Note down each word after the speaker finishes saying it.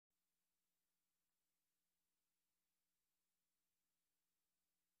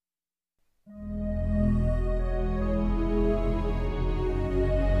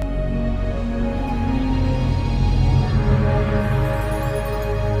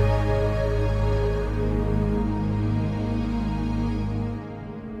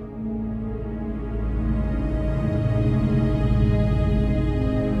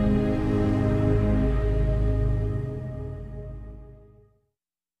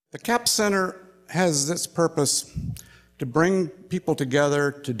The CAP Center has this purpose to bring people together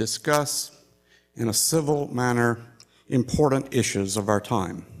to discuss in a civil manner important issues of our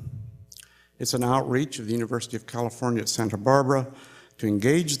time. It's an outreach of the University of California at Santa Barbara to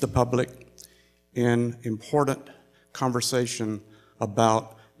engage the public in important conversation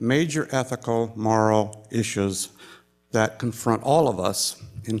about major ethical, moral issues that confront all of us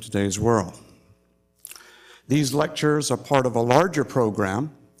in today's world. These lectures are part of a larger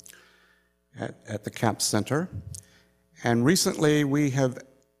program at the CAP Center, and recently we have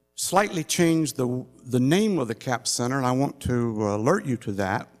slightly changed the name of the CAP Center, and I want to alert you to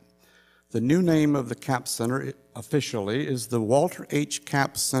that. The new name of the CAP Center officially is the Walter H.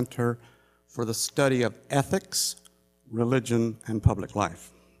 Capps Center for the Study of Ethics, Religion, and Public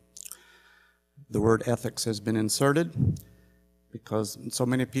Life. The word ethics has been inserted because so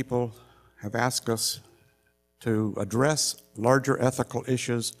many people have asked us to address larger ethical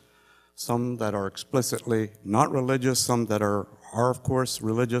issues, some that are explicitly not religious, some that are of course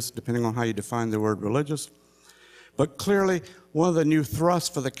religious, depending on how you define the word religious. But clearly, one of the new thrusts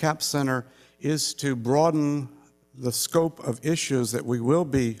for the CAP Center is to broaden the scope of issues that we will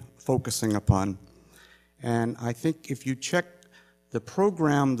be focusing upon. And I think if you check the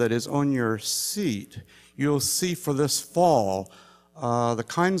program that is on your seat, you'll see for this fall the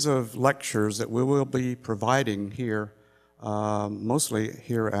kinds of lectures that we will be providing here, mostly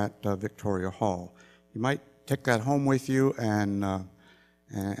here at Victoria Hall. You might take that home with you and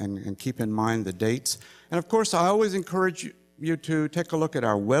keep in mind the dates. And of course, I always encourage you to take a look at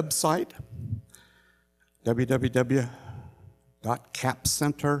our website,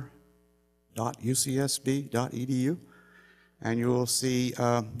 www.capcenter.ucsb.edu, and you'll see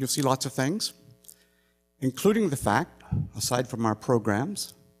lots of things, including the fact, aside from our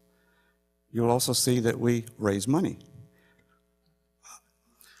programs, you'll also see that we raise money.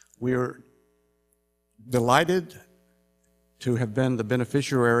 We are delighted to have been the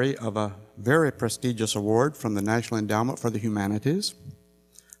beneficiary of a very prestigious award from the National Endowment for the Humanities,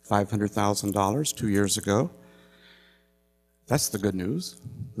 $500,000 2 years ago. That's the good news.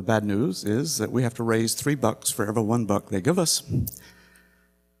 The bad news is that we have to raise $3 for every $1 they give us.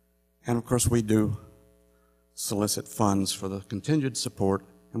 And of course we do solicit funds for the continued support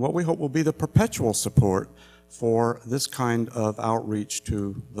and what we hope will be the perpetual support for this kind of outreach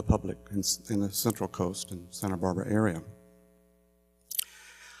to the public in the Central Coast and Santa Barbara area.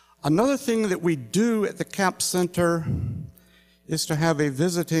 Another thing that we do at the CAP Center is to have a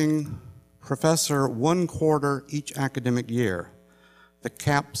visiting professor 1 quarter each academic year, the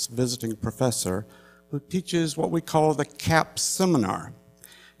CAPS visiting professor, who teaches what we call the CAPS Seminar.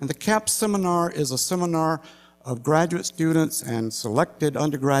 And the CAPS Seminar is a seminar of graduate students and selected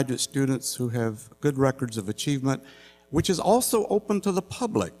undergraduate students who have good records of achievement, which is also open to the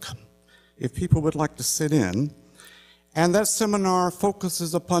public if people would like to sit in. And that seminar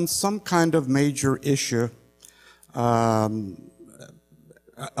focuses upon some kind of major issue of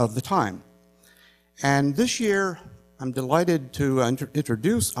the time. And this year, I'm delighted to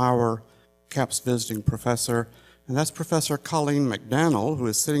introduce our CAPS visiting professor, and that's Professor Colleen McDaniel, who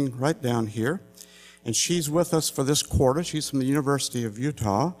is sitting right down here. And she's with us for this quarter. She's from the University of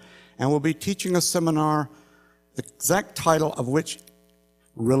Utah, and will be teaching a seminar, the exact title of which,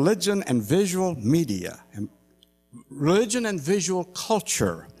 Religion and Visual Media, and Religion and Visual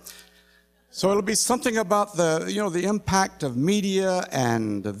Culture. So it'll be something about the impact of media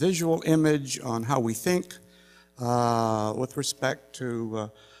and the visual image on how we think with respect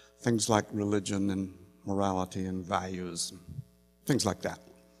to things like religion and morality and values, and things like that.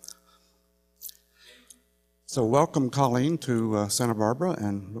 So welcome, Colleen, to Santa Barbara,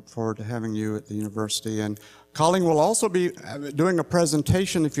 and look forward to having you at the university. And Colleen will also be doing a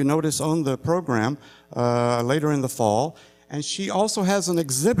presentation, if you notice, on the program later in the fall. And she also has an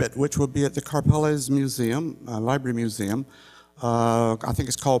exhibit, which will be at the Carpeles Museum, Library Museum. I think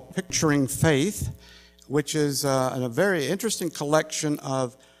it's called Picturing Faith, which is a very interesting collection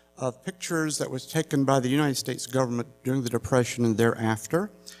of pictures that was taken by the United States government during the Depression and thereafter.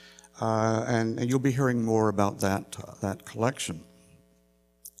 And you'll be hearing more about that collection.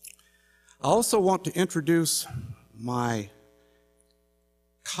 I also want to introduce my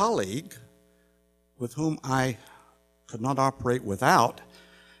colleague, with whom I could not operate without,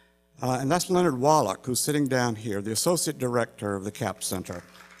 and that's Leonard Wallach, who's sitting down here, the Associate Director of the CAP Center.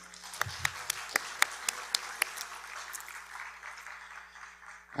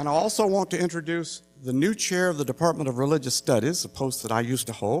 And I also want to introduce the new chair of the Department of Religious Studies, a post that I used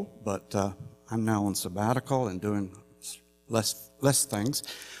to hold, but I'm now on sabbatical and doing less things.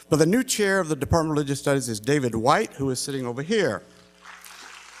 But the new chair of the Department of Religious Studies is David White, who is sitting over here.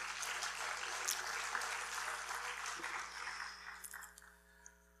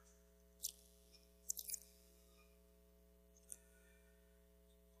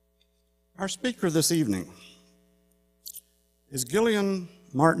 Our speaker this evening is Gillian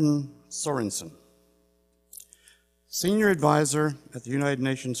Martin Sorensen, Senior Advisor at the United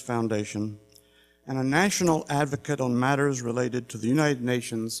Nations Foundation and a national advocate on matters related to the United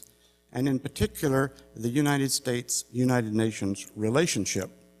Nations and in particular the United States-United Nations relationship.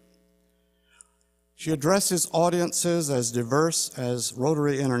 She addresses audiences as diverse as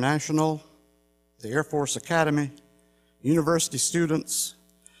Rotary International, the Air Force Academy, university students,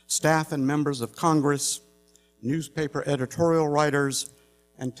 staff and members of Congress, newspaper editorial writers,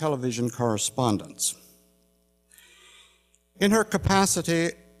 and television correspondents. In her capacity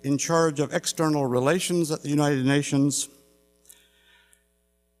in charge of external relations at the United Nations,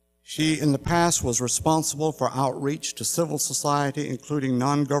 she in the past was responsible for outreach to civil society, including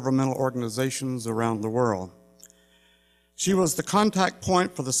non-governmental organizations around the world. She was the contact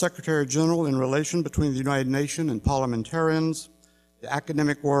point for the Secretary General in relation between the United Nations and parliamentarians, the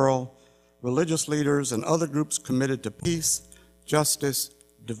academic world, religious leaders, and other groups committed to peace, justice,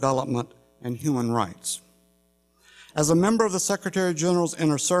 development, and human rights. As a member of the Secretary General's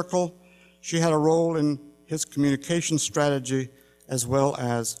inner circle, she had a role in his communication strategy as well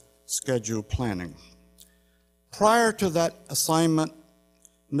as schedule planning. Prior to that assignment,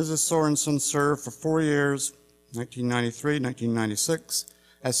 Mrs. Sorensen served for 4 years, 1993-1996,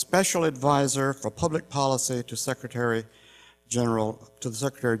 as Special Advisor for Public Policy to the Secretary General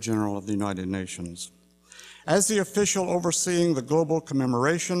of the United Nations. As the official overseeing the global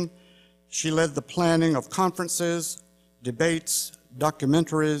commemoration, she led the planning of conferences, debates,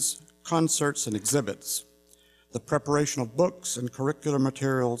 documentaries, concerts, and exhibits, the preparation of books and curricular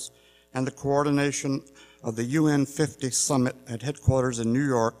materials, and the coordination of the UN 50 summit at headquarters in New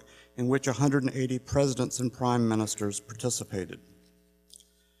York, in which 180 presidents and prime ministers participated.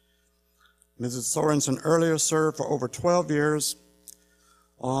 Mrs. Sorensen earlier served for over 12 years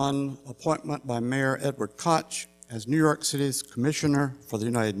on appointment by Mayor Edward Koch as New York City's Commissioner for the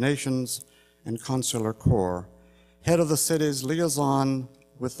United Nations and Consular Corps, head of the city's liaison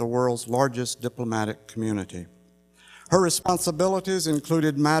with the world's largest diplomatic community. Her responsibilities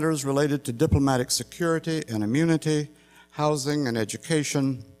included matters related to diplomatic security and immunity, housing and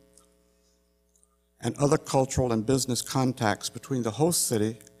education, and other cultural and business contacts between the host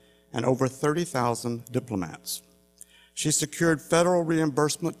city and over 30,000 diplomats. She secured federal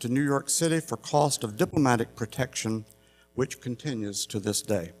reimbursement to New York City for cost of diplomatic protection, which continues to this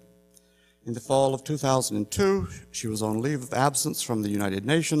day. In the fall of 2002, she was on leave of absence from the United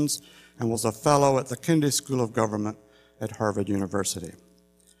Nations and was a fellow at the Kennedy School of Government at Harvard University.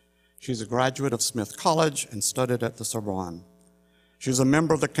 She's a graduate of Smith College and studied at the Sorbonne. She's a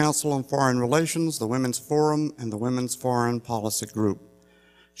member of the Council on Foreign Relations, the Women's Forum, and the Women's Foreign Policy Group.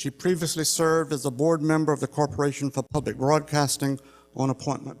 She previously served as a board member of the Corporation for Public Broadcasting on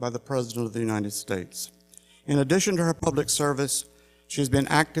appointment by the President of the United States. In addition to her public service, she's been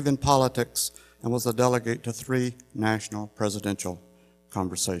active in politics and was a delegate to 3 national presidential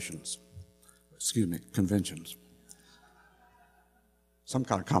conventions. Some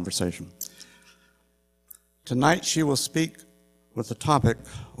kind of conversation. Tonight she will speak on the topic,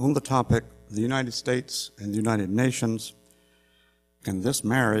 the United States and the United Nations. Can this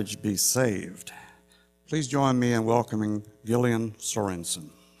marriage be saved? Please join me in welcoming Gillian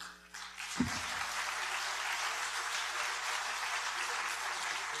Sorensen.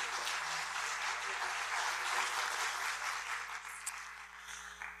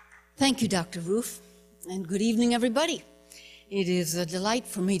 Thank you, Dr. Roof, and good evening, everybody. It is a delight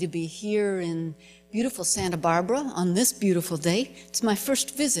for me to be here in beautiful Santa Barbara on this beautiful day. It's my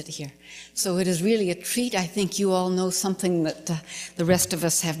first visit here, so it is really a treat. I think you all know something that the rest of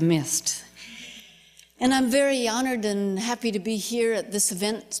us have missed. And I'm very honored and happy to be here at this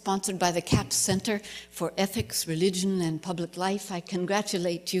event sponsored by the CAPS Center for Ethics, Religion, and Public Life. I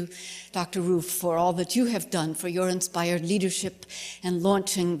congratulate you, Dr. Roof, for all that you have done, for your inspired leadership and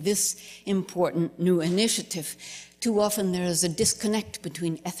launching this important new initiative. Too often there is a disconnect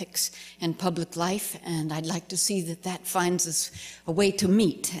between ethics and public life, and I'd like to see that that finds us a way to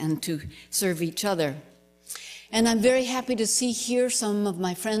meet and to serve each other. And I'm very happy to see here some of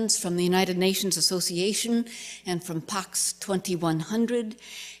my friends from the United Nations Association and from PAX 2100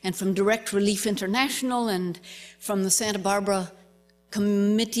 and from Direct Relief International and from the Santa Barbara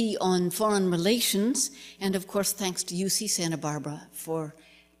Committee on Foreign Relations, and of course thanks to UC Santa Barbara for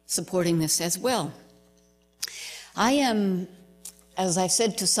supporting this as well. I am, as I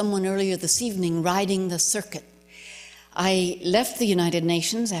said to someone earlier this evening, riding the circuit. I left the United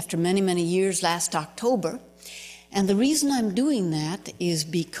Nations after many, many years last October, and the reason I'm doing that is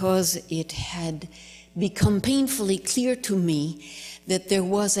because it had become painfully clear to me that there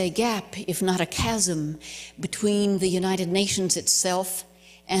was a gap, if not a chasm, between the United Nations itself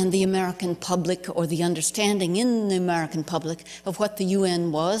and the American public, or the understanding in the American public of what the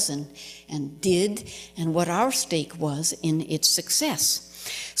UN was and did, and what our stake was in its success.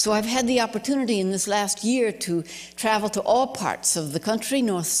 So I've had the opportunity in this last year to travel to all parts of the country,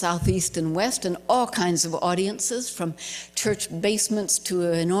 north, south, east, and west, and all kinds of audiences, from church basements to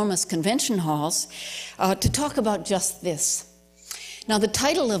enormous convention halls, to talk about just this. Now, the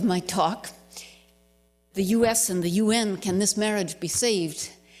title of my talk, "The US and the UN, Can This Marriage Be Saved?"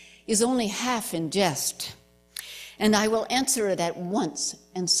 is only half in jest. And I will answer it at once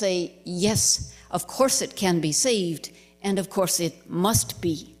and say, yes, of course it can be saved, and of course it must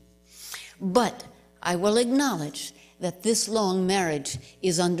be. But I will acknowledge that this long marriage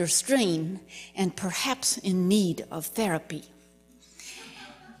is under strain and perhaps in need of therapy.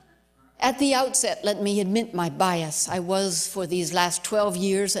 At the outset, let me admit my bias. I was, for these last 12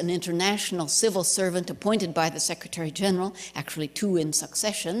 years, an international civil servant appointed by the Secretary General, actually 2 in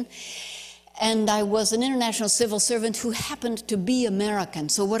succession. And I was an international civil servant who happened to be American.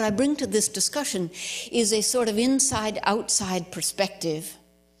 So what I bring to this discussion is a sort of inside-outside perspective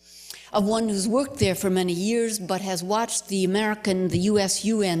of one who's worked there for many years, but has watched the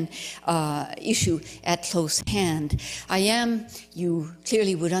US-UN issue at close hand. I am, you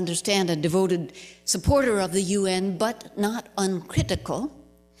clearly would understand, a devoted supporter of the UN, but not uncritical.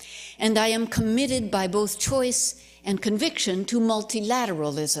 And I am committed by both choice and conviction to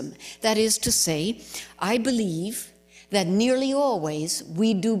multilateralism. That is to say, I believe that nearly always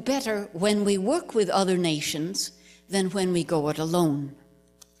we do better when we work with other nations than when we go it alone.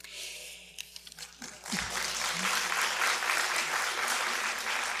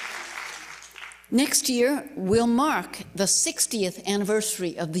 Next year will mark the 60th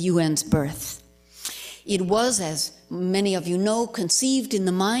anniversary of the UN's birth. It was, as many of you know, conceived in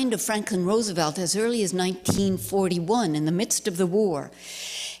the mind of Franklin Roosevelt as early as 1941, in the midst of the war.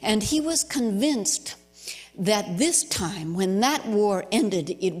 And he was convinced that this time, when that war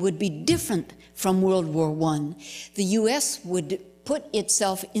ended, it would be different from World War I. The US would put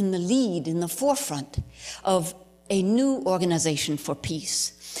itself in the lead, in the forefront of a new organization for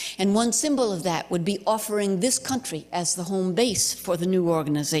peace. And one symbol of that would be offering this country as the home base for the new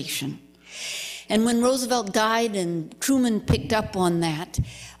organization. And when Roosevelt died and Truman picked up on that,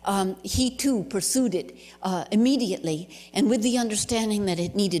 he too pursued it immediately, and with the understanding that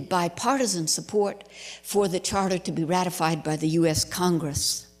it needed bipartisan support for the charter to be ratified by the US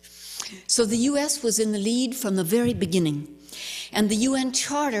Congress. So the US was in the lead from the very beginning. And the UN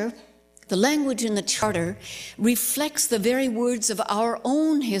Charter, the language in the Charter, reflects the very words of our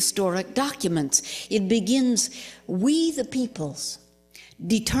own historic documents. It begins, "We the peoples,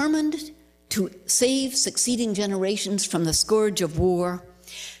 determined to save succeeding generations from the scourge of war,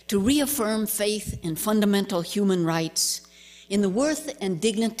 to reaffirm faith in fundamental human rights, in the worth and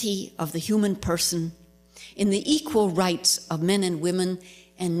dignity of the human person, in the equal rights of men and women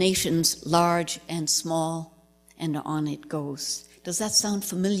and nations large and small," and on it goes. Does that sound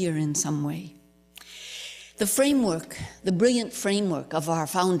familiar in some way? The framework, the brilliant framework of our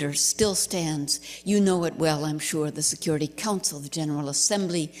founders still stands. You know it well, I'm sure, the Security Council, the General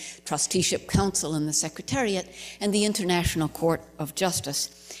Assembly, Trusteeship Council, and the Secretariat, and the International Court of Justice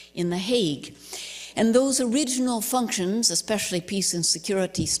in The Hague. And those original functions, especially peace and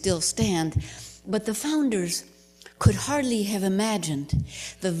security, still stand, but the founders could hardly have imagined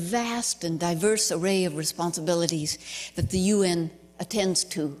the vast and diverse array of responsibilities that the UN attends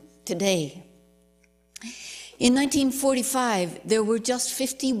to today. In 1945, there were just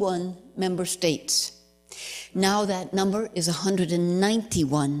 51 member states. Now that number is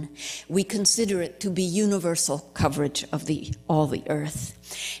 191. We consider it to be universal coverage of all the earth.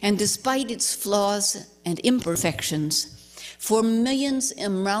 And despite its flaws and imperfections, for millions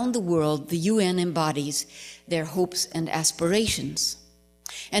around the world, the UN embodies their hopes and aspirations.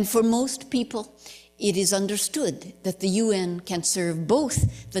 And for most people, it is understood that the UN can serve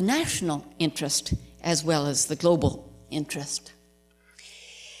both the national interest as well as the global interest.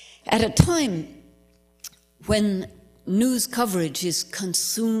 At a time when news coverage is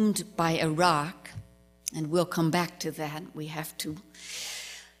consumed by Iraq, and we'll come back to that, we have to,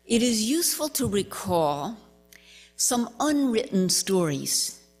 it is useful to recall some unwritten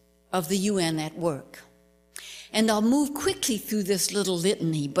stories of the UN at work. And I'll move quickly through this little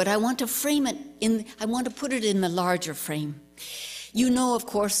litany, but I want to frame it I want to put it in the larger frame. You know, of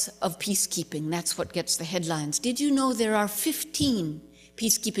course, of peacekeeping. That's what gets the headlines. Did you know there are 15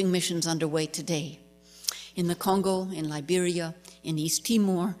 peacekeeping missions underway today? In the Congo, in Liberia, in East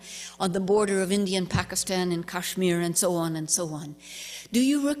Timor, on the border of India and Pakistan in Kashmir, and so on and so on. Do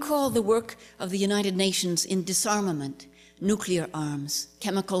you recall the work of the United Nations in disarmament, nuclear arms,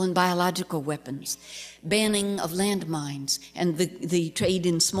 chemical and biological weapons, banning of landmines, and the trade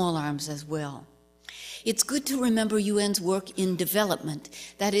in small arms as well? It's good to remember UN's work in development,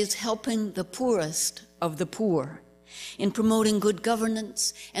 that is, helping the poorest of the poor, in promoting good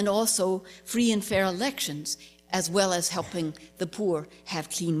governance and also free and fair elections, as well as helping the poor have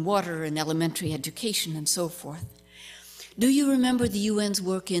clean water and elementary education and so forth. Do you remember the UN's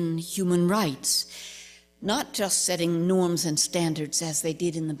work in human rights? Not just setting norms and standards as they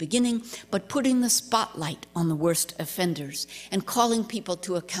did in the beginning, but putting the spotlight on the worst offenders and calling people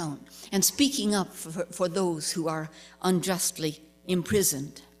to account and speaking up for those who are unjustly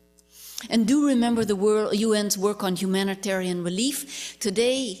imprisoned. And do remember the UN's work on humanitarian relief.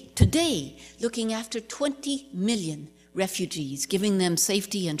 Today, looking after 20 million refugees, giving them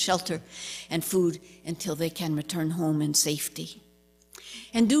safety and shelter and food until they can return home in safety.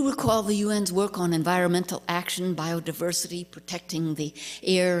 And do recall the UN's work on environmental action, biodiversity, protecting the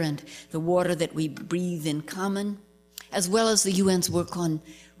air and the water that we breathe in common, as well as the UN's work on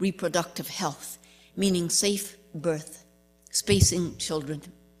reproductive health, meaning safe birth, spacing children,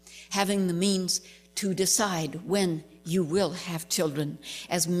 having the means to decide when you will have children,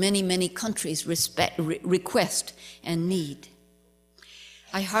 as many, many countries request and need.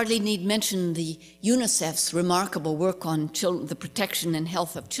 I hardly need mention the UNICEF's remarkable work on the protection and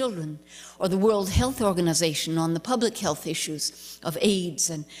health of children, or the World Health Organization on the public health issues of AIDS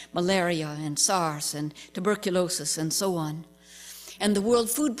and malaria and SARS and tuberculosis and so on, and the World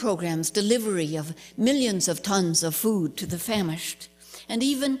Food Programme's delivery of millions of tons of food to the famished, and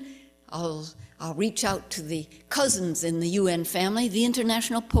even, I'll reach out to the cousins in the UN family, the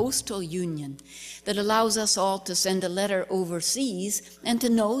International Postal Union, that allows us all to send a letter overseas and to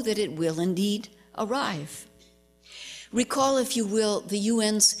know that it will indeed arrive. Recall, if you will, the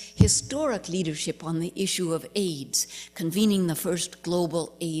UN's historic leadership on the issue of AIDS, convening the first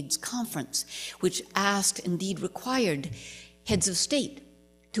global AIDS conference, which asked, indeed required, heads of state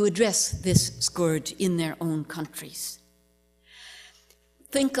to address this scourge in their own countries.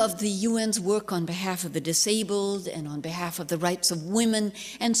 Think of the UN's work on behalf of the disabled and on behalf of the rights of women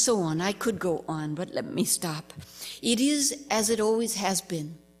and so on. I could go on, but let me stop. It is, as it always has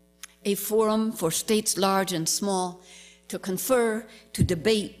been, a forum for states large and small to confer, to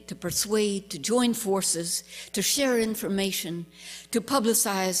debate, to persuade, to join forces, to share information, to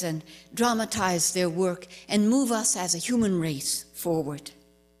publicize and dramatize their work and move us as a human race forward.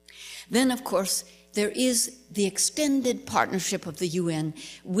 Then, of course, there is the extended partnership of the UN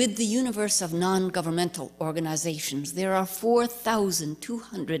with the universe of non-governmental organizations. There are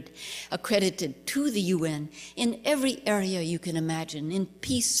 4,200 accredited to the UN in every area you can imagine, in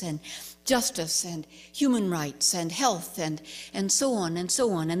peace and justice and human rights and health and so on and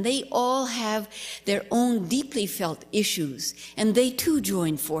so on. And they all have their own deeply felt issues, and they too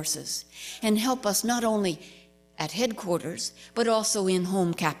join forces and help us not only at headquarters, but also in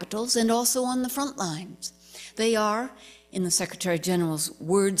home capitals and also on the front lines. They are, in the Secretary General's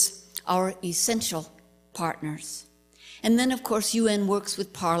words, our essential partners. And then, of course, UN works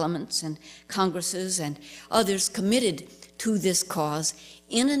with parliaments and congresses and others committed to this cause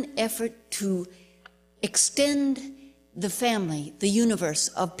in an effort to extend the family, the universe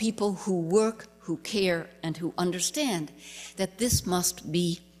of people who work, who care, and who understand that this must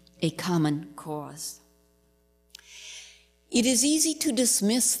be a common cause. It is easy to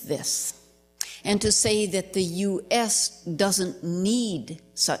dismiss this and to say that the US doesn't need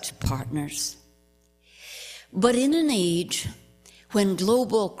such partners. But in an age when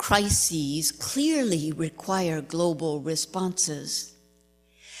global crises clearly require global responses,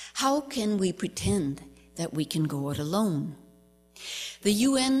 how can we pretend that we can go it alone? The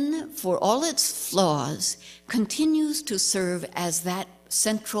UN, for all its flaws, continues to serve as that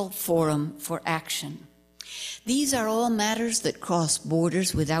central forum for action. These are all matters that cross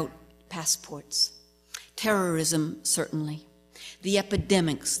borders without passports. Terrorism, certainly. The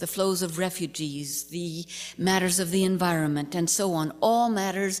epidemics, the flows of refugees, the matters of the environment, and so on, all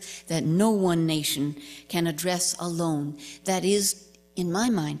matters that no one nation can address alone. That is, in my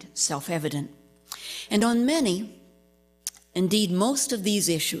mind, self-evident. And on many, indeed most of these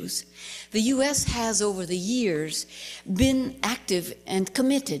issues, the US has over the years been active and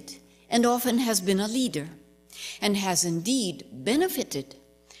committed, and often has been a leader, and has indeed benefited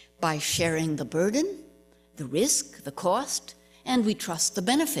by sharing the burden, the risk, the cost, and we trust the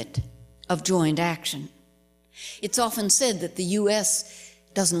benefit of joint action. It's often said that the US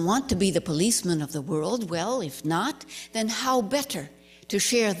doesn't want to be the policeman of the world. Well, if not, then how better to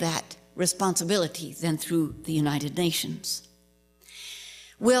share that responsibility than through the United Nations?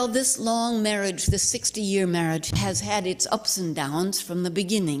 Well, this long marriage, this 60-year marriage, has had its ups and downs from the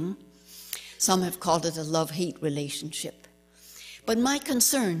beginning. Some have called it a love-hate relationship. But my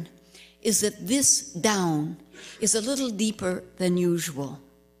concern is that this down is a little deeper than usual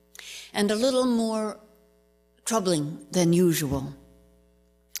and a little more troubling than usual.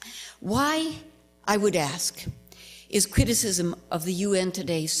 Why, I would ask, is criticism of the UN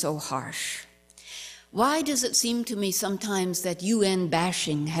today so harsh? Why does it seem to me sometimes that UN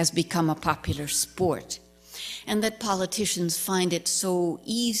bashing has become a popular sport, and that politicians find it so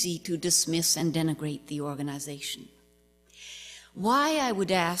easy to dismiss and denigrate the organization? Why, I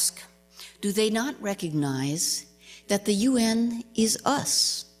would ask, do they not recognize that the UN is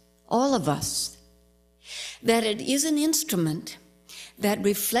us, all of us, that it is an instrument that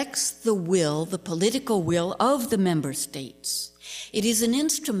reflects the will, the political will of the member states. It is an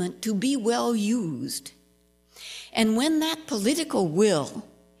instrument to be well used. And when that political will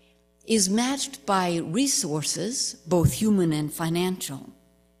is matched by resources, both human and financial,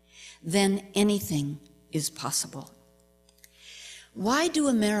 then anything is possible. Why do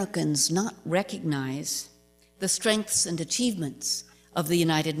Americans not recognize the strengths and achievements of the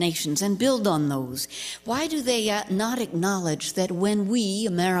United Nations and build on those? Why do they not acknowledge that when we,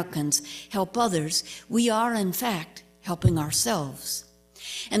 Americans, help others, we are in fact helping ourselves?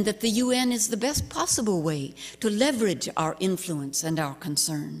 And that the UN is the best possible way to leverage our influence and our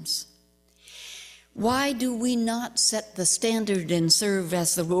concerns? Why do we not set the standard and serve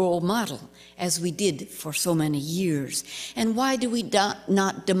as the role model, as we did for so many years? And why do we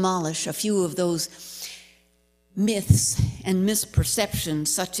not demolish a few of those myths and misperceptions,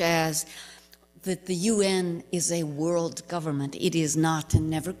 such as that the UN is a world government? It is not and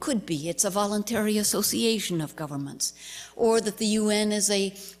never could be. It's a voluntary association of governments. Or that the UN is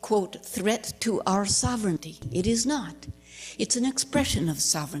a, quote, threat to our sovereignty. It is not. It's an expression of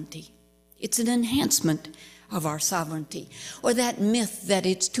sovereignty. It's an enhancement of our sovereignty. Or that myth that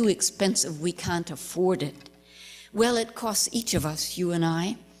it's too expensive, we can't afford it. Well, it costs each of us, you and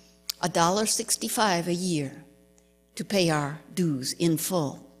I, $1.65 a year to pay our dues in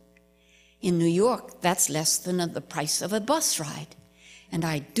full. In New York, that's less than the price of a bus ride, and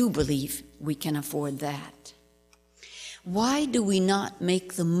I do believe we can afford that. Why do we not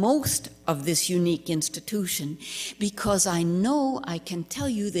make the most of this unique institution? Because I know, I can tell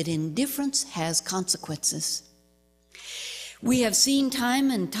you, that indifference has consequences. We have seen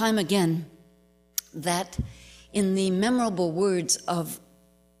time and time again that, in the memorable words of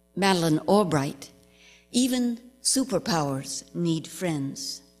Madeleine Albright, even superpowers need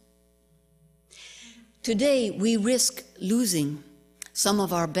friends. Today, we risk losing some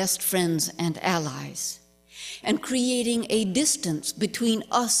of our best friends and allies and creating a distance between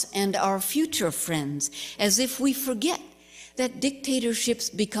us and our future friends, as if we forget that dictatorships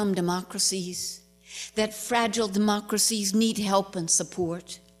become democracies, that fragile democracies need help and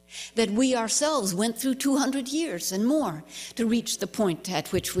support, that we ourselves went through 200 years and more to reach the point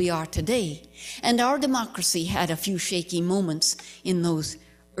at which we are today. And our democracy had a few shaky moments in those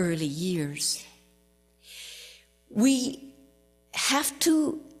early years. We have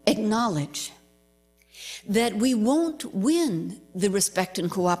to acknowledge that we won't win the respect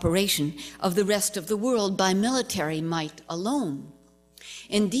and cooperation of the rest of the world by military might alone.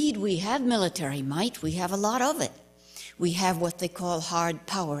 Indeed, we have military might, we have a lot of it. We have what they call hard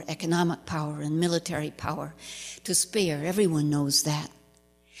power, economic power and military power to spare. Everyone knows that.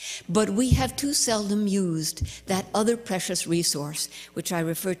 But we have too seldom used that other precious resource, which I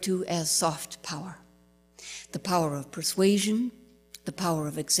refer to as soft power. The power of persuasion, the power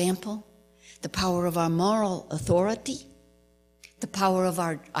of example, the power of our moral authority, the power of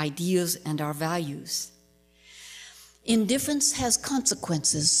our ideas and our values. Indifference has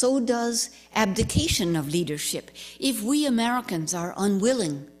consequences, so does abdication of leadership. If we Americans are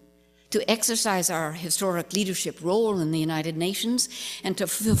unwilling to exercise our historic leadership role in the United Nations and to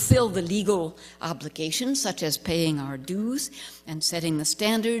fulfill the legal obligations, such as paying our dues and setting the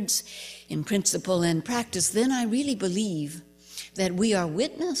standards in principle and practice, then I really believe that we are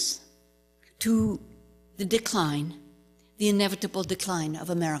witness to the decline, the inevitable decline of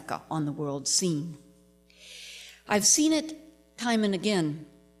America on the world scene. I've seen it time and again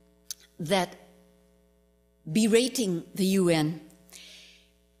that berating the UN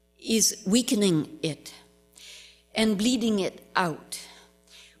is weakening it and bleeding it out.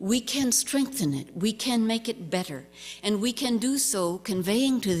 We can strengthen it, we can make it better, and we can do so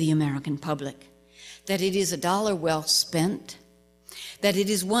conveying to the American public that it is a dollar well spent, that it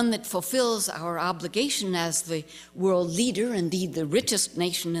is one that fulfills our obligation as the world leader, indeed the richest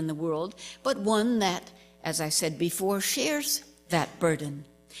nation in the world, but one that, as I said before, shares that burden.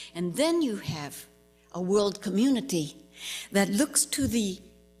 And then you have a world community that looks to the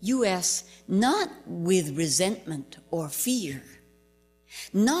U.S. not with resentment or fear,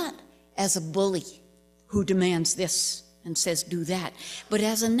 not as a bully who demands this and says do that, but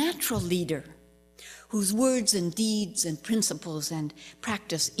as a natural leader whose words and deeds and principles and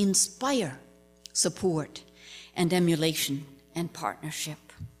practice inspire support and emulation and partnership.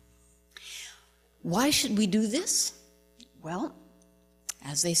 Why should we do this? Well,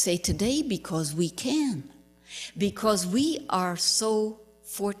 as they say today, because we can, because we are so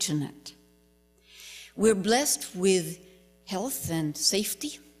fortunate. We're blessed with health and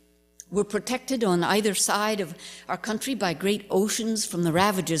safety. We're protected on either side of our country by great oceans from the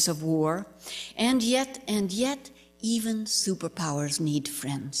ravages of war. And yet, even superpowers need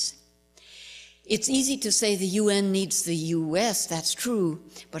friends. It's easy to say the UN needs the US, that's true,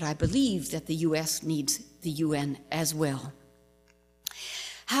 but I believe that the US needs the UN as well.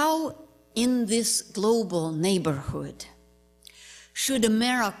 How in this global neighborhood should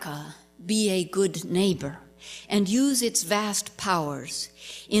America be a good neighbor and use its vast powers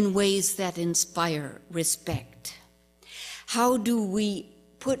in ways that inspire respect? How do we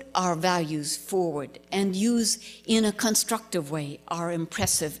put our values forward and use in a constructive way our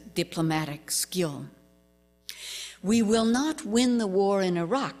impressive diplomatic skill? We will not win the war in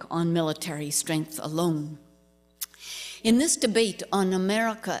Iraq on military strength alone. In this debate on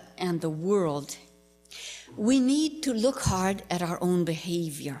America and the world, we need to look hard at our own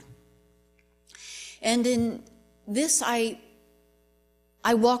behavior. And in this, I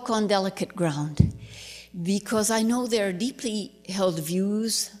walk on delicate ground because I know there are deeply held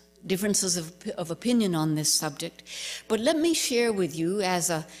views, differences of opinion on this subject. But let me share with you,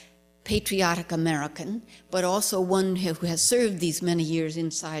 as a patriotic American, but also one who has served these many years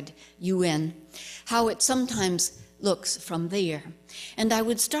inside UN, how it sometimes looks from there. And I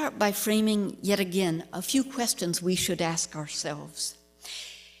would start by framing yet again a few questions we should ask ourselves.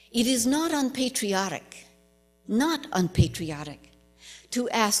 It is not unpatriotic to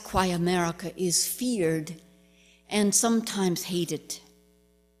ask why America is feared and sometimes hated.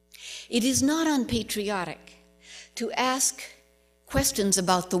 It is not unpatriotic to ask questions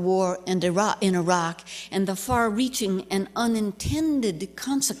about the war in Iraq and the far-reaching and unintended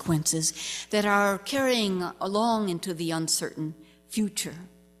consequences that are carrying along into the uncertain future.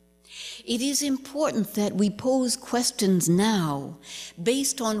 It is important that we pose questions now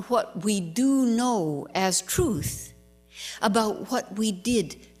based on what we do know as truth about what we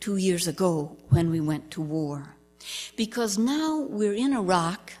did 2 years ago when we went to war. Because now we're in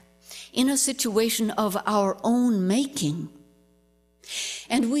Iraq in a situation of our own making.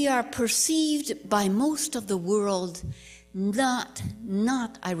 And we are perceived by most of the world not,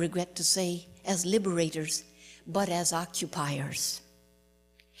 I regret to say, as liberators, but as occupiers.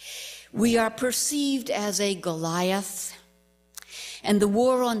 We are perceived as a Goliath, and the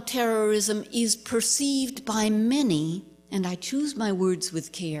war on terrorism is perceived by many, and I choose my words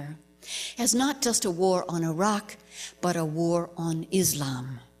with care, as not just a war on Iraq, but a war on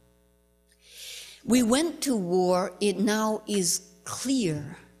Islam. We went to war, it now is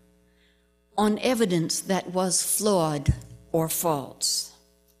clear, on evidence that was flawed or false.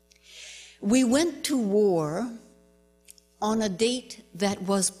 We went to war on a date that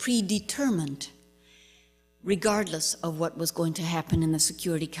was predetermined, regardless of what was going to happen in the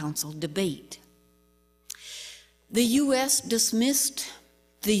Security Council debate. The U.S. dismissed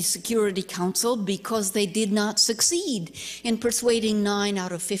the Security Council because they did not succeed in persuading 9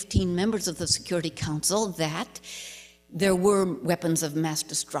 out of 15 members of the Security Council that there were weapons of mass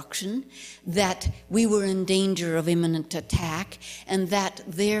destruction, that we were in danger of imminent attack, and that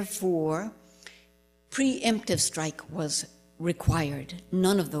therefore preemptive strike was required.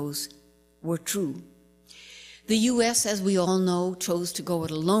 None of those were true. The U.S., as we all know, chose to go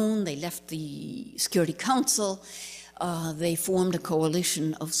it alone. They left the Security Council. They formed a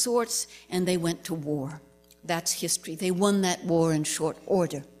coalition of sorts, and they went to war. That's history. They won that war in short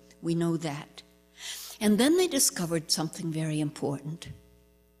order. We know that. And then they discovered something very important.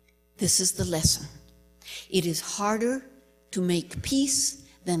 This is the lesson. It is harder to make peace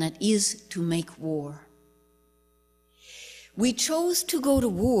than it is to make war. We chose to go to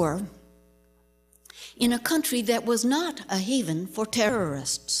war in a country that was not a haven for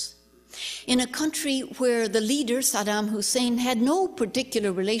terrorists, in a country where the leader, Saddam Hussein, had no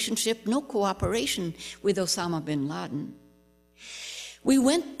particular relationship, no cooperation with Osama bin Laden. We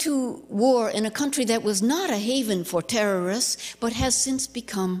went to war in a country that was not a haven for terrorists, but has since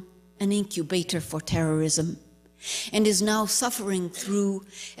become an incubator for terrorism, and is now suffering through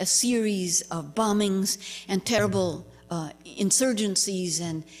a series of bombings and terrible insurgencies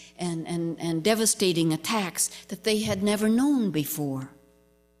and devastating attacks that they had never known before.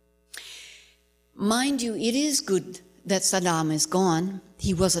 Mind you, it is good that Saddam is gone.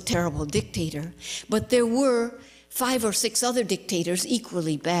 He was a terrible dictator, but there were 5 or 6 other dictators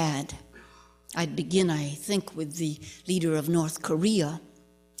equally bad. I'd begin, I think, with the leader of North Korea.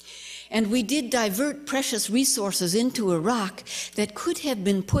 And we did divert precious resources into Iraq that could have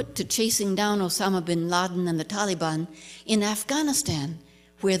been put to chasing down Osama bin Laden and the Taliban in Afghanistan,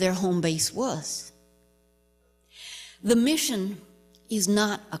 where their home base was. The mission is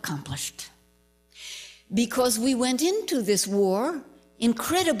not accomplished because we went into this war,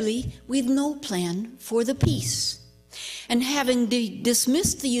 incredibly, with no plan for the peace. And having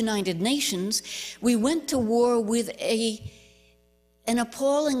dismissed the United Nations, we went to war with an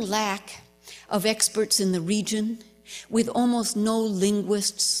appalling lack of experts in the region, with almost no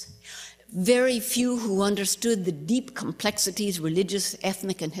linguists, very few who understood the deep complexities, religious,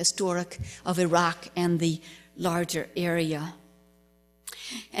 ethnic, and historic, of Iraq and the larger area.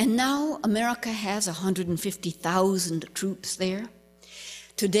 And now America has 150,000 troops there.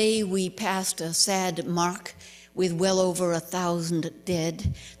 Today we passed a sad mark with well over 1,000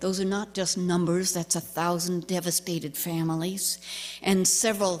 dead. Those are not just numbers, that's 1,000 devastated families, and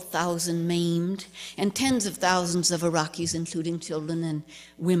several thousand maimed, and tens of thousands of Iraqis, including children and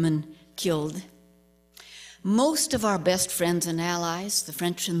women, killed. Most of our best friends and allies, the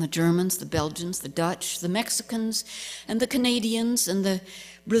French and the Germans, the Belgians, the Dutch, the Mexicans, and the Canadians, and the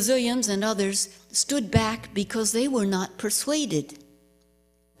Brazilians and others, stood back because they were not persuaded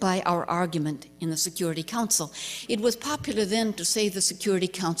by our argument in the Security Council. It was popular then to say the Security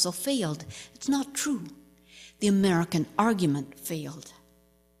Council failed. It's not true. The American argument failed.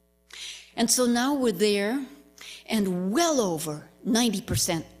 And so now we're there, and well over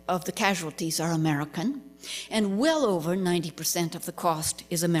 90% of the casualties are American, and well over 90% of the cost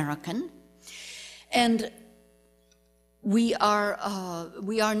is American. And we are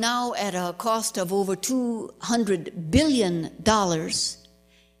now at a cost of over $200 billion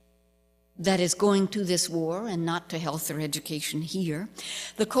that is going to this war and not to health or education here.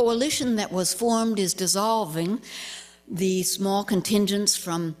 The coalition that was formed is dissolving. The small contingents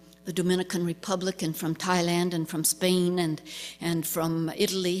from the Dominican Republic and from Thailand and from Spain and from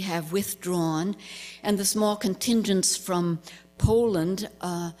Italy have withdrawn, and the small contingents from Poland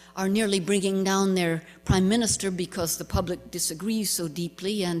are nearly bringing down their prime minister because the public disagrees so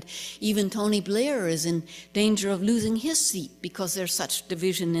deeply, and even Tony Blair is in danger of losing his seat because there's such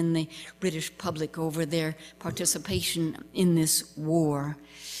division in the British public over their participation in this war.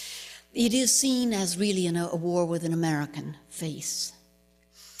 It is seen as really a war with an American face.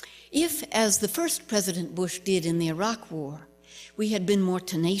 If, as the first President Bush did in the Iraq War, we had been more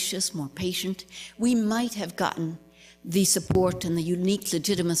tenacious, more patient, we might have gotten the support and the unique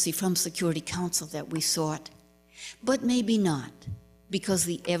legitimacy from Security Council that we sought, but maybe not, because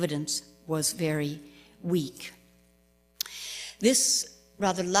the evidence was very weak.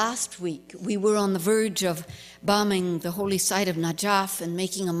 Last week, we were on the verge of bombing the holy site of Najaf and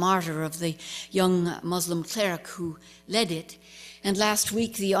making a martyr of the young Muslim cleric who led it. And last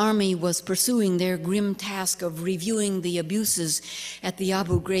week, the army was pursuing their grim task of reviewing the abuses at the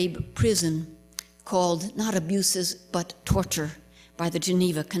Abu Ghraib prison, called not abuses, but torture by the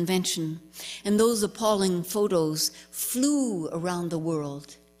Geneva Convention. And those appalling photos flew around the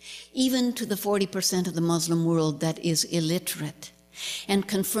world, even to the 40% of the Muslim world that is illiterate, and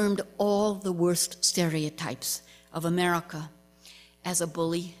confirmed all the worst stereotypes of America as a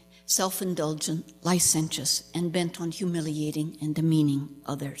bully, self-indulgent, licentious, and bent on humiliating and demeaning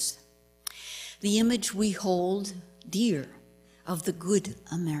others. The image we hold dear of the good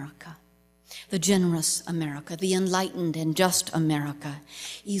America, the generous America, the enlightened and just America,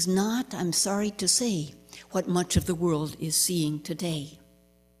 is not, I'm sorry to say, what much of the world is seeing today.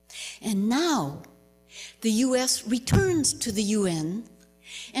 And now, the U.S. returns to the UN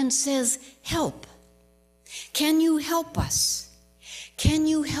and says, help. Can you help us? Can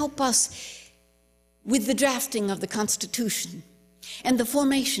you help us with the drafting of the Constitution and the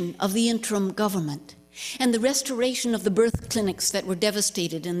formation of the interim government and the restoration of the birth clinics that were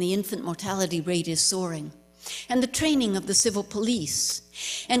devastated and the infant mortality rate is soaring, and the training of the civil police?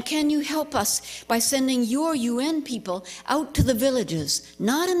 And can you help us by sending your UN people out to the villages,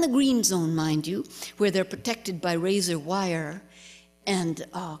 not in the green zone, mind you, where they're protected by razor wire and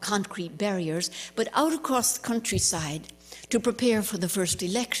concrete barriers, but out across the countryside to prepare for the first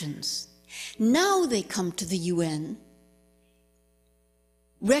elections. Now they come to the UN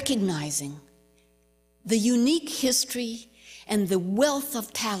recognizing the unique history and the wealth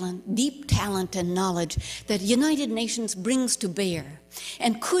of talent, deep talent and knowledge that United Nations brings to bear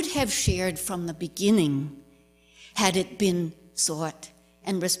and could have shared from the beginning had it been sought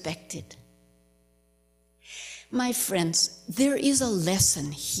and respected. My friends, there is a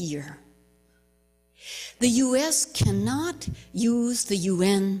lesson here. The US cannot use the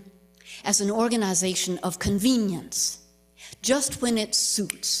UN as an organization of convenience, just when it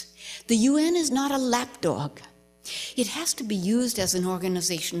suits. The UN is not a lapdog. It has to be used as an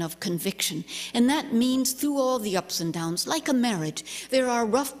organization of conviction, and that means through all the ups and downs, like a marriage. There are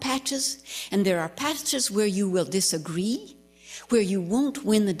rough patches, and there are patches where you will disagree, where you won't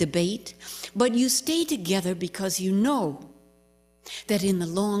win the debate, but you stay together because you know that in the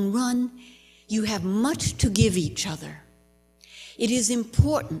long run, you have much to give each other. It is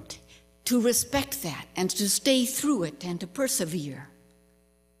important to respect that and to stay through it and to persevere.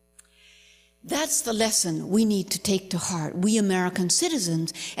 That's the lesson we need to take to heart, we American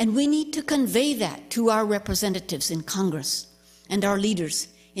citizens, and we need to convey that to our representatives in Congress and our leaders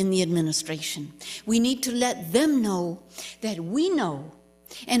in the administration. We need to let them know that we know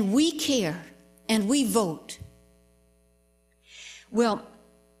and we care and we vote. Well,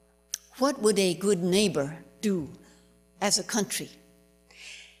 what would a good neighbor do as a country?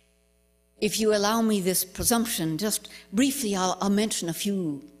 If you allow me this presumption, just briefly I'll mention a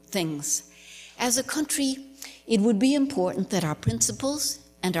few things. As a country, it would be important that our principles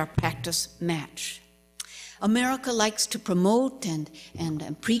and our practice match. America likes to promote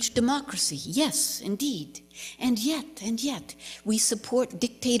and preach democracy. Yes, indeed. And yet, we support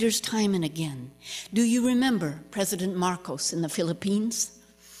dictators time and again. Do you remember President Marcos in the Philippines?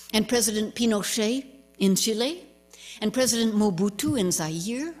 And President Pinochet in Chile? And President Mobutu in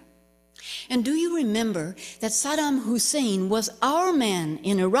Zaire? And do you remember that Saddam Hussein was our man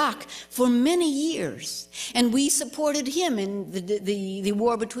in Iraq for many years, and we supported him in the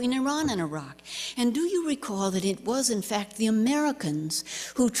war between Iran and Iraq? And do you recall that it was, in fact, the Americans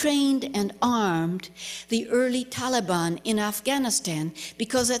who trained and armed the early Taliban in Afghanistan,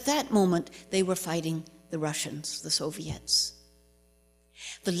 because at that moment they were fighting the Russians, the Soviets?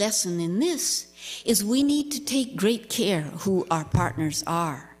 The lesson in this is we need to take great care who our partners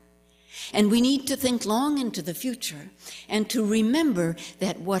are. And we need to think long into the future and to remember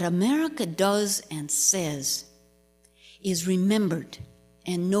that what America does and says is remembered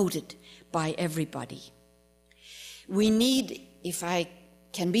and noted by everybody. We need, if I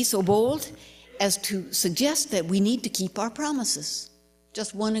can be so bold, as to suggest that we need to keep our promises.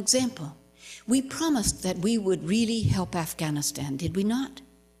 Just one example. We promised that we would really help Afghanistan, did we not?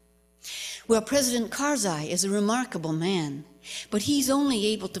 Well, President Karzai is a remarkable man, but he's only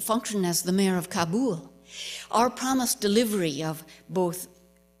able to function as the mayor of Kabul. Our promised delivery of both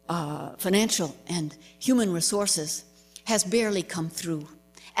financial and human resources has barely come through,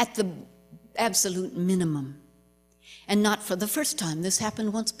 at the absolute minimum. And not for the first time. This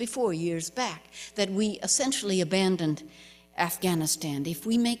happened once before, years back, that we essentially abandoned Afghanistan. If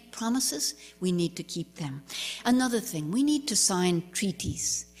we make promises, we need to keep them. Another thing, we need to sign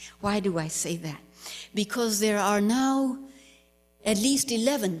treaties. Why do I say that? Because there are now at least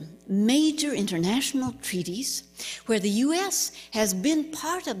 11 major international treaties where the U.S. has been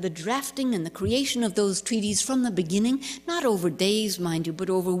part of the drafting and the creation of those treaties from the beginning, not over days, mind you,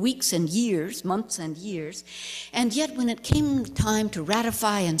 but over weeks and years, months and years. And yet when it came time to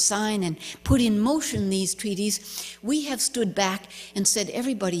ratify and sign and put in motion these treaties, we have stood back and said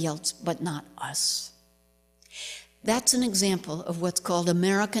everybody else but not us. That's an example of what's called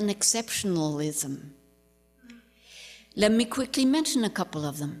American exceptionalism. Let me quickly mention a couple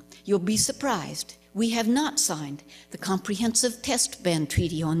of them. You'll be surprised. We have not signed the Comprehensive Test Ban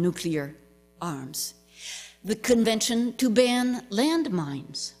Treaty on Nuclear Arms, the Convention to Ban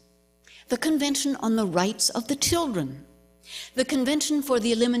Landmines, the Convention on the Rights of the Children, the Convention for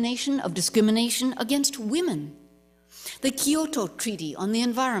the Elimination of Discrimination Against Women, the Kyoto Treaty on the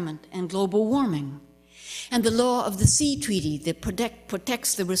Environment and Global Warming, and the Law of the Sea Treaty that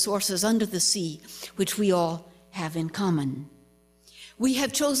protects the resources under the sea, which we all have in common. We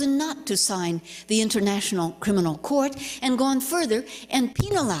have chosen not to sign the International Criminal Court and gone further and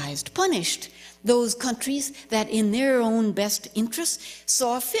penalized, punished those countries that in their own best interests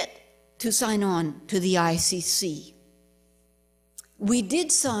saw fit to sign on to the ICC. We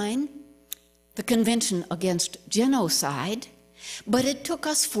did sign the Convention Against Genocide, but it took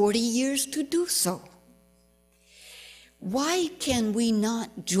us 40 years to do so. Why can we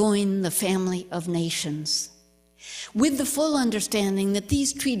not join the family of nations with the full understanding that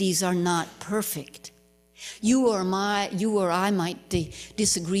these treaties are not perfect. You or I might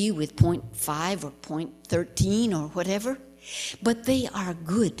disagree with point 5 or point 13 or whatever, but they are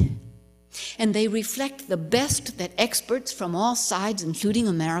good. And they reflect the best that experts from all sides, including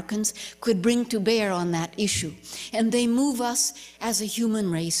Americans, could bring to bear on that issue. And they move us as a human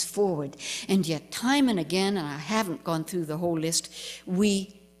race forward. And yet, time and again, and I haven't gone through the whole list,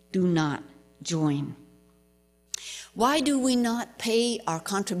 we do not join. Why do we not pay our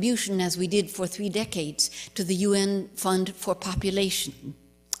contribution, as we did for 3 decades, to the UN Fund for Population,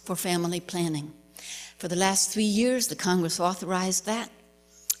 for family planning? For the last 3 years, the Congress authorized that.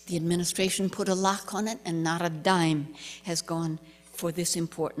 The administration put a lock on it, and not a dime has gone for this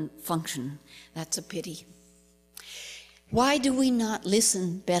important function. That's a pity. Why do we not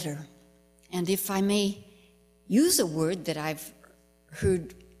listen better? And if I may use a word that I've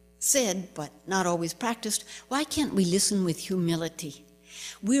heard said, but not always practiced, why can't we listen with humility?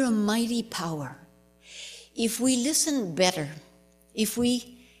 We're a mighty power. If we listen better, if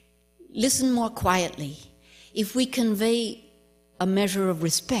we listen more quietly, if we convey a measure of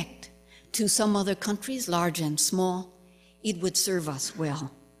respect to some other countries, large and small, it would serve us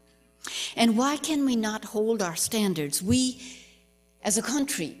well. And why can we not hold our standards? We, as a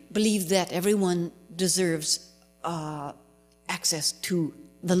country, believe that everyone deserves access to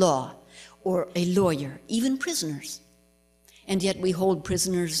the law or a lawyer, even prisoners. And yet we hold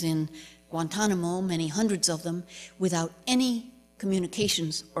prisoners in Guantanamo, many hundreds of them, without any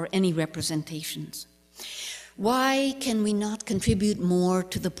communications or any representations. Why can we not contribute more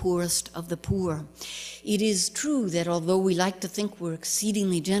to the poorest of the poor? It is true that although we like to think we're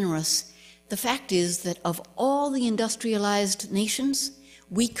exceedingly generous, the fact is that of all the industrialized nations,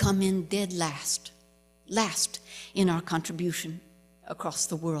 we come in dead last in our contribution across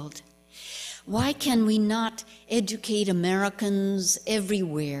the world. Why can we not educate Americans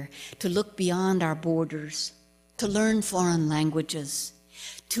everywhere to look beyond our borders, to learn foreign languages,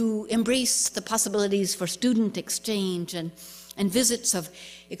 to embrace the possibilities for student exchange and visits of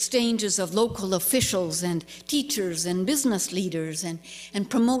exchanges of local officials and teachers and business leaders, and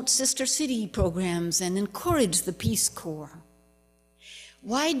promote sister city programs and encourage the Peace Corps?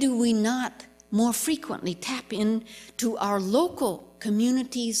 Why do we not more frequently tap into our local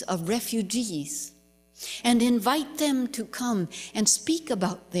communities of refugees and invite them to come and speak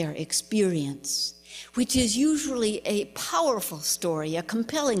about their experience, which is usually a powerful story, a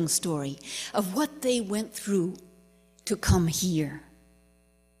compelling story of what they went through to come here?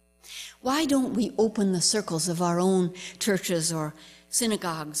 Why don't we open the circles of our own churches or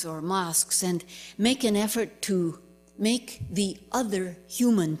synagogues or mosques and make an effort to make the other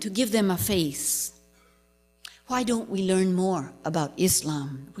human, to give them a face? Why don't we learn more about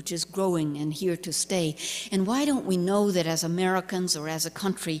Islam, which is growing and here to stay? And why don't we know that as Americans or as a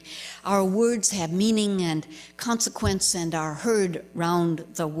country, our words have meaning and consequence and are heard round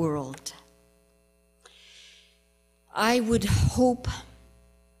the world? I would hope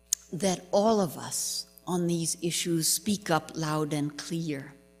that all of us on these issues speak up loud and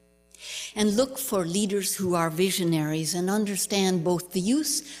clear, and look for leaders who are visionaries and understand both the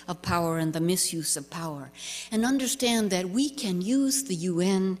use of power and the misuse of power, and understand that we can use the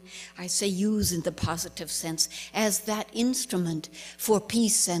UN, I say use in the positive sense, as that instrument for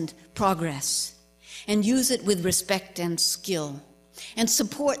peace and progress, and use it with respect and skill, and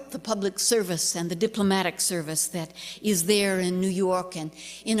support the public service and the diplomatic service that is there in New York and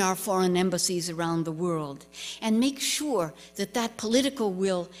in our foreign embassies around the world, and make sure that that political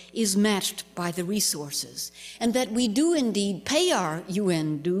will is matched by the resources, and that we do indeed pay our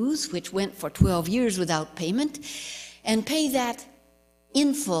UN dues, which went for 12 years without payment, and pay that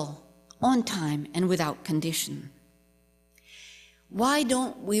in full, on time, and without condition. Why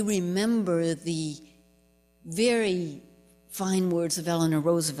don't we remember the very fine words of Eleanor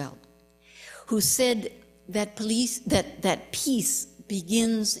Roosevelt, who said that peace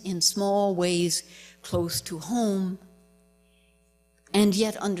begins in small ways close to home, and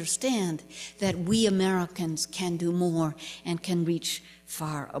yet understand that we Americans can do more and can reach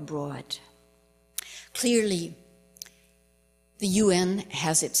far abroad. Clearly, the UN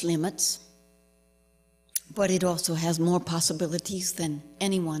has its limits, but it also has more possibilities than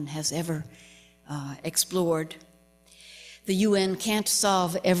anyone has ever explored. The UN can't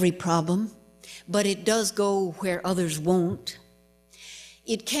solve every problem, but it does go where others won't.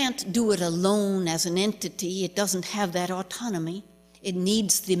 It can't do it alone as an entity. It doesn't have that autonomy. It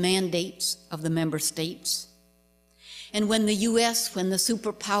needs the mandates of the member states. And when the US, when the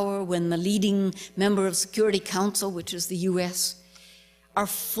superpower, when the leading member of Security Council, which is the US, are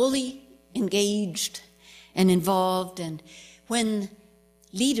fully engaged and involved, and when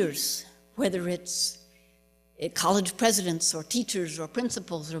leaders, whether it's college presidents or teachers or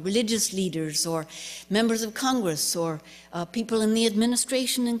principals or religious leaders or members of Congress or people in the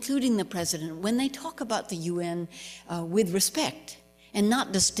administration, including the president, when they talk about the UN with respect and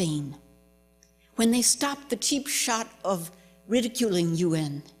not disdain, when they stop the cheap shot of ridiculing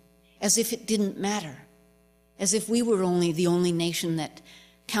UN as if it didn't matter, as if we were the only nation that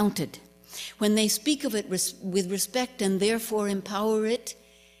counted, when they speak of it with respect and therefore empower it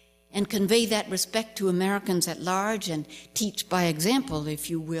and convey that respect to Americans at large and teach by example, if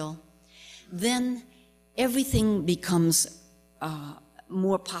you will, then everything becomes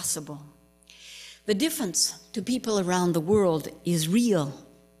more possible. The difference to people around the world is real.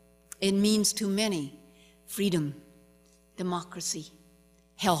 It means to many freedom, democracy,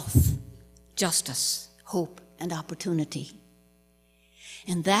 health, justice, hope, and opportunity.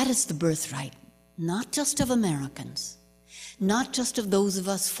 And that is the birthright, not just of Americans, not just of those of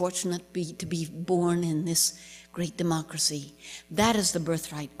us fortunate to be born in this great democracy. That is the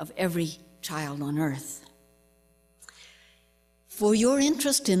birthright of every child on earth. For your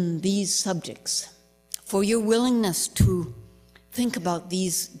interest in these subjects, for your willingness to think about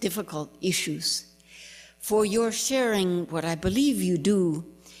these difficult issues, for your sharing what I believe you do,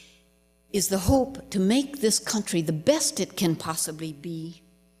 is the hope to make this country the best it can possibly be.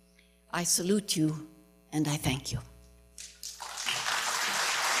 I salute you and I thank you.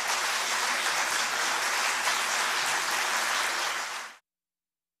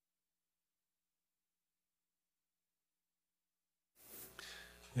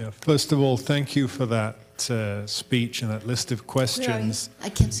 Yeah, first of all, thank you for that speech and that list of questions. I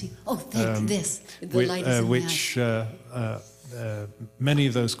can't see. Oh, thank this. The light is in which many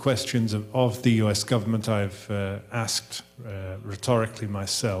of those questions of the US government I've asked rhetorically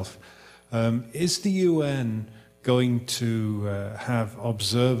myself. Is the UN going to have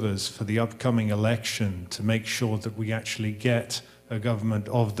observers for the upcoming election to make sure that we actually get a government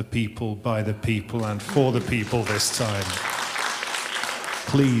of the people, by the people, and for the people this time?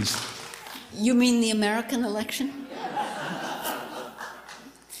 Please. You mean the American election?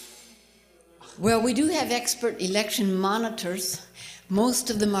 Well, we do have expert election monitors. Most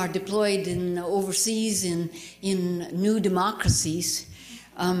of them are deployed in overseas in new democracies.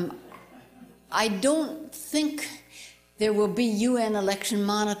 I don't think there will be UN election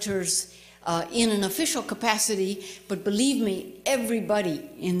monitors in an official capacity, but believe me, everybody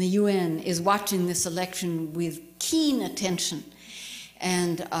in the UN is watching this election with keen attention.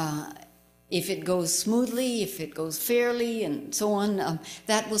 And if it goes smoothly, if it goes fairly, and so on,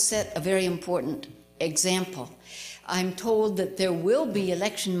 that will set a very important example. I'm told that there will be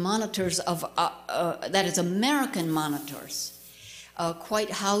election monitors that is, American monitors. Quite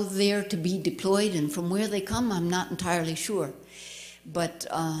how they're to be deployed and from where they come, I'm not entirely sure. But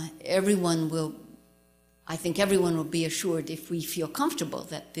I think everyone will be assured if we feel comfortable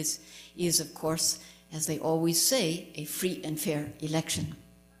that this is, of course, as they always say, a free and fair election.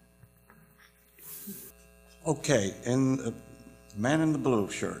 Okay, and the man in the blue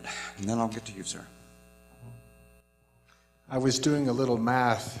shirt, and then I'll get to you, sir. I was doing a little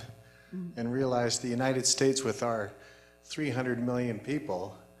math and realized the United States, with our 300 million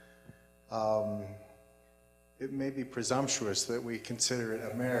people, it may be presumptuous that we consider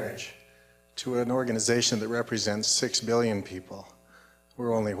it a marriage to an organization that represents 6 billion people.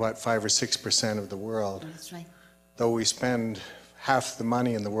 We're only, what, 5 or 6% of the world. That's right. Though we spend half the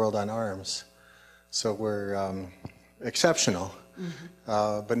money in the world on arms. So we're exceptional,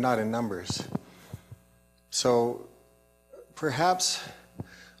 but not in numbers. So perhaps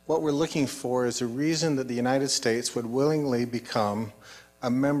what we're looking for is a reason that the United States would willingly become a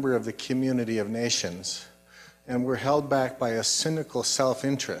member of the community of nations. And we're held back by a cynical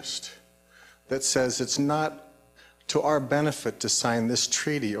self-interest that says it's not to our benefit to sign this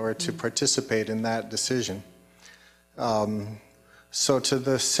treaty or to participate in that decision. So to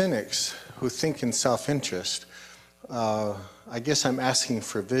the cynics who think in self-interest, I guess I'm asking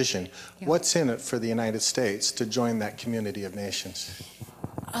for vision. Yeah. What's in it for the United States to join that community of nations?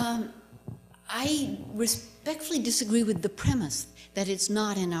 I respectfully disagree with the premise that it's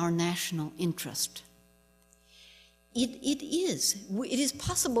not in our national interest. It is. It is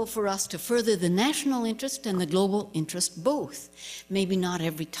possible for us to further the national interest and the global interest both. Maybe not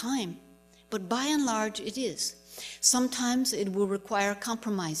every time, but by and large it is. Sometimes it will require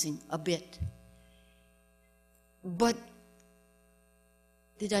compromising a bit. But,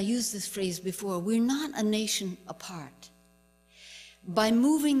 did I use this phrase before? We're not a nation apart. By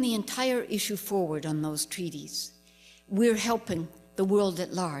moving the entire issue forward on those treaties, we're helping the world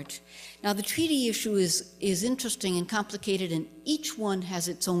at large. Now, the treaty issue is interesting and complicated, and each one has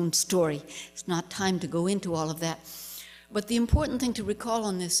its own story. It's not time to go into all of that. But the important thing to recall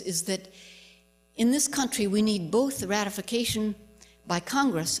on this is that in this country, we need both the ratification by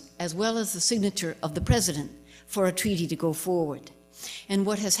Congress as well as the signature of the President for a treaty to go forward. And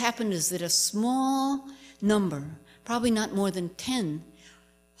what has happened is that a small number, probably not more than 10,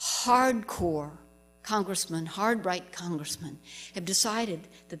 hardcore congressmen, hard-right congressmen, have decided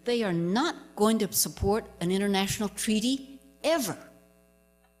that they are not going to support an international treaty ever.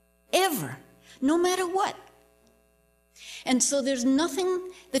 Ever. No matter what. And so there's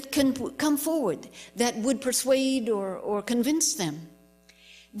nothing that can come forward that would persuade or convince them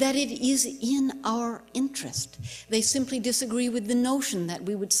that it is in our interest. They simply disagree with the notion that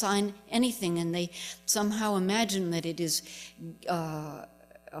we would sign anything, and they somehow imagine that it is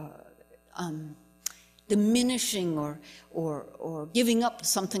diminishing or giving up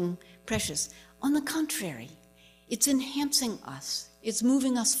something precious. On the contrary, it's enhancing us. It's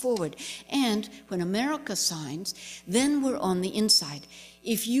moving us forward. And when America signs, then we're on the inside.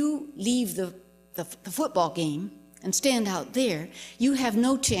 If you leave the football game and stand out there, you have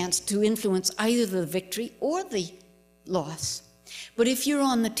no chance to influence either the victory or the loss. But if you're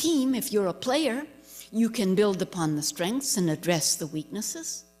on the team, if you're a player, you can build upon the strengths and address the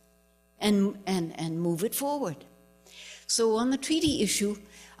weaknesses and move it forward. So on the treaty issue,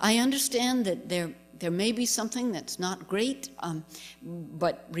 I understand that there may be something that's not great,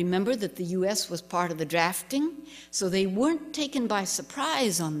 but remember that the U.S. was part of the drafting, so they weren't taken by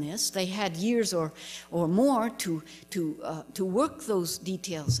surprise on this. They had years or more to work those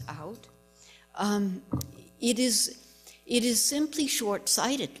details out. It is simply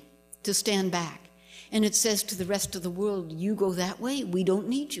short-sighted to stand back, and it says to the rest of the world, you go that way, we don't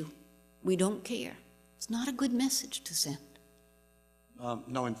need you. We don't care. It's not a good message to send.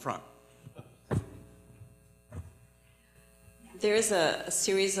 No, in front. There's a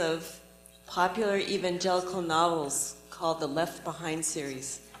series of popular evangelical novels called the Left Behind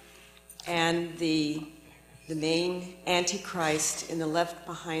series. And the main Antichrist in the Left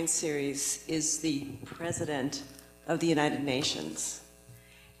Behind series is the President of the United Nations.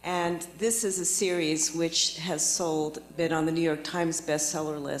 And this is a series which has been on the New York Times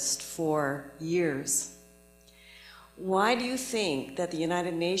bestseller list for years. Why do you think that the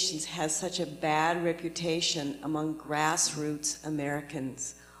United Nations has such a bad reputation among grassroots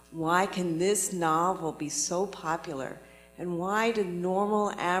Americans? Why can this novel be so popular? And why do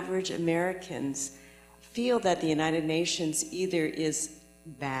normal, average Americans feel that the United Nations either is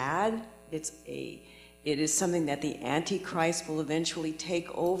bad, it is something that the Antichrist will eventually take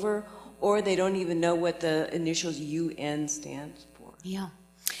over, or they don't even know what the initials UN stands for? Yeah.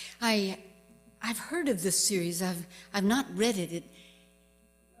 I've heard of this series. I've not read it.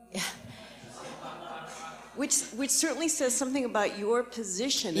 Which certainly says something about your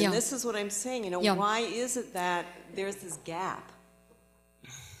position, and this is what I'm saying. Why is it that there's this gap?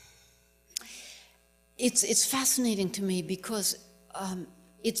 It's fascinating to me because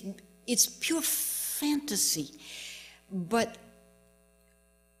it's pure fantasy, but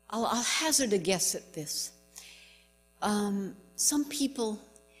I'll hazard a guess at this. Some people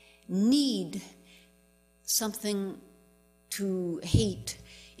need something to hate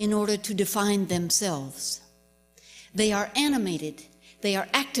in order to define themselves. They are animated, they are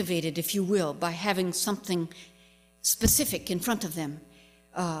activated, if you will, by having something specific in front of them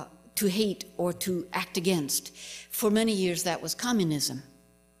to hate or to act against. For many years that was communism.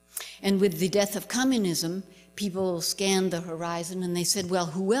 And with the death of communism, people scanned the horizon and they said, well,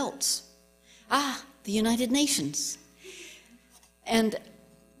 who else? The United Nations. And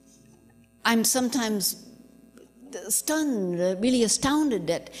I'm sometimes stunned, really astounded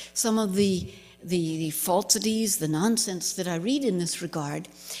at some of the falsities, the nonsense that I read in this regard.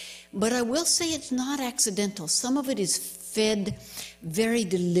 But I will say it's not accidental. Some of it is fed very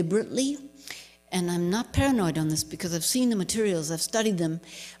deliberately, and I'm not paranoid on this because I've seen the materials, I've studied them,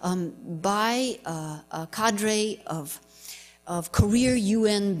 by a cadre of career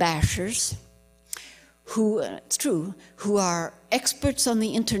UN bashers who, it's true, who are experts on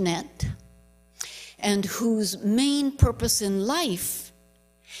the internet and whose main purpose in life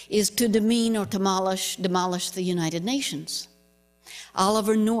is to demean or demolish the United Nations.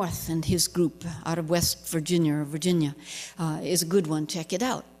 Oliver North and his group out of West Virginia or Virginia is a good one. Check it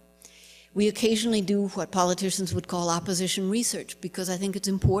out. We occasionally do what politicians would call opposition research because I think it's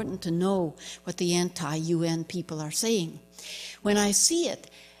important to know what the anti-UN people are saying. When I see it,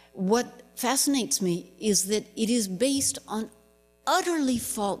 what fascinates me is that it is based on utterly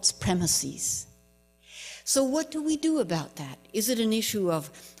false premises. So what do we do about that? Is it an issue of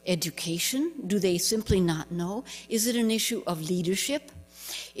education? Do they simply not know? Is it an issue of leadership?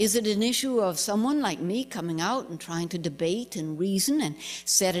 Is it an issue of someone like me coming out and trying to debate and reason and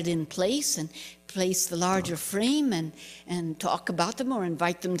set it in place and place the larger frame and talk about them or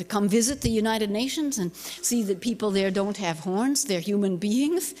invite them to come visit the United Nations and see that people there don't have horns, they're human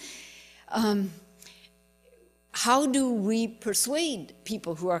beings? How do we persuade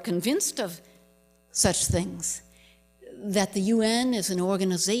people who are convinced of such things? That the UN is an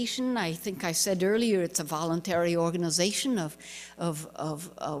organization, I think I said earlier, it's a voluntary organization of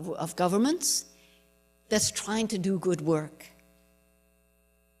governments that's trying to do good work.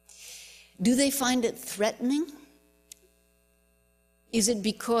 Do they find it threatening? Is it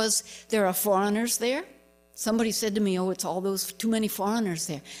because there are foreigners there? Somebody said to me, oh, it's all those too many foreigners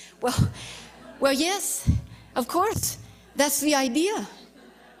there. Well, yes, of course, that's the idea.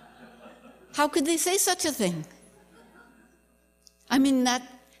 How could they say such a thing? I mean, that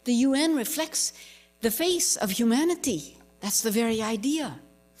the UN reflects the face of humanity. That's the very idea.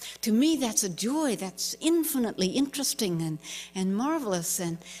 To me, that's a joy. That's infinitely interesting and marvelous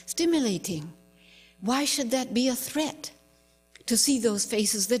and stimulating. Why should that be a threat? To see those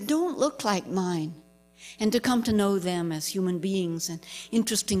faces that don't look like mine and to come to know them as human beings and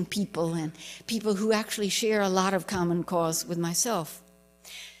interesting people and people who actually share a lot of common cause with myself.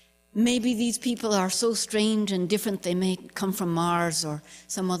 Maybe these people are so strange and different they may come from Mars or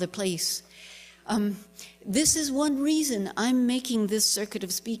some other place. This is one reason I'm making this circuit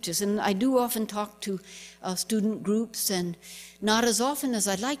of speeches, and I do often talk to student groups, and not as often as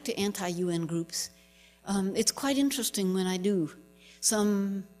I'd like to anti-UN groups. It's quite interesting when I do.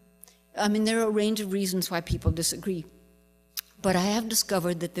 There are a range of reasons why people disagree, but I have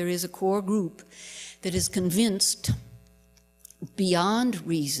discovered that there is a core group that is convinced beyond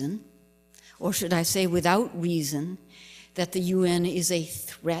reason, or should I say without reason, that the UN is a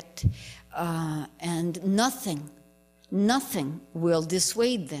threat, and nothing will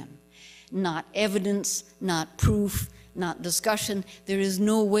dissuade them. Not evidence, not proof, not discussion. There is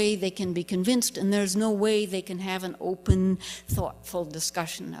no way they can be convinced, and there's no way they can have an open, thoughtful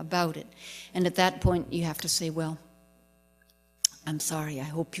discussion about it. And at that point, you have to say, well, I'm sorry, I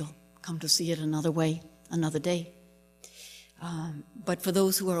hope you'll come to see it another way, another day. But for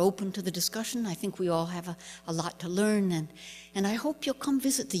those who are open to the discussion, I think we all have a lot to learn, and I hope you'll come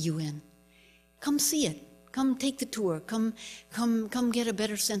visit the UN. Come see it. Come take the tour. Come get a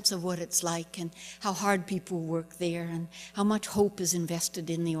better sense of what it's like and how hard people work there and how much hope is invested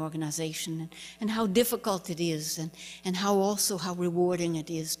in the organization and how difficult it is and how rewarding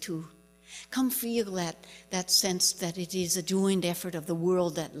it is too. Come feel that sense that it is a joint effort of the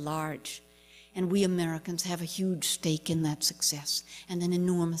world at large. And we Americans have a huge stake in that success and an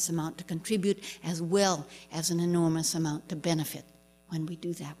enormous amount to contribute as well as an enormous amount to benefit when we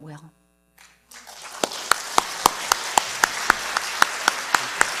do that well.